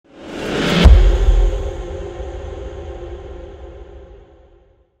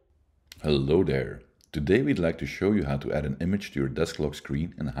Hello there! Today we'd like to show you how to add an image to your Desklock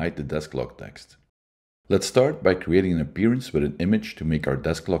screen and hide the Desklock text. Let's start by creating an appearance with an image to make our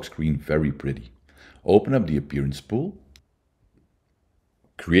Desklock screen very pretty. Open up the appearance pool,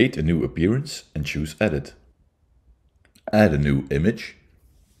 create a new appearance and choose Edit. Add a new image.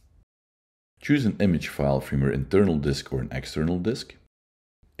 Choose an image file from your internal disk or an external disk.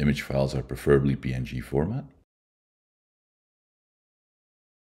 Image files are preferably PNG format.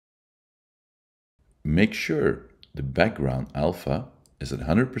 Make sure the background alpha is at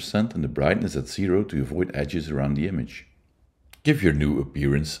 100% and the brightness at 0 to avoid edges around the image. Give your new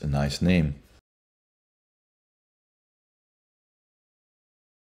appearance a nice name.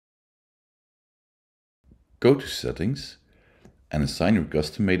 Go to Settings and assign your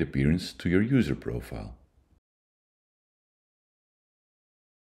custom-made appearance to your user profile.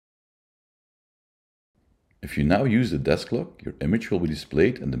 If you now use the Desklock, your image will be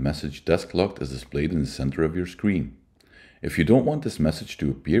displayed and the message Desklocked is displayed in the center of your screen. If you don't want this message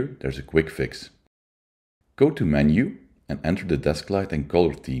to appear, there's a quick fix. Go to Menu and enter the Desk Light and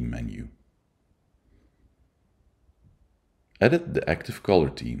Color Theme menu. Edit the active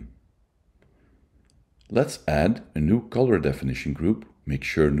color theme. Let's add a new color definition group, make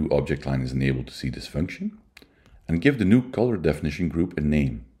sure new object line is enabled to see this function, and give the new color definition group a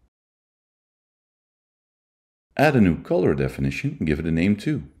name. Add a new color definition and give it a name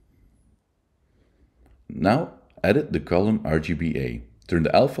too. Now edit the column RGBA. Turn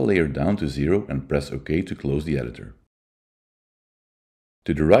the alpha layer down to 0 and press OK to close the editor.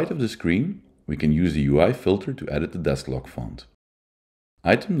 To the right of the screen, we can use the UI filter to edit the Desklock font.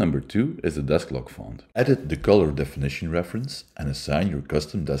 Item number 2 is the Desklock font. Edit the color definition reference and assign your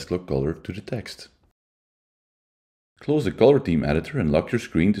custom Desklock color to the text. Close the color theme editor and lock your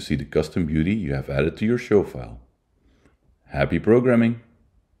screen to see the custom beauty you have added to your show file. Happy programming!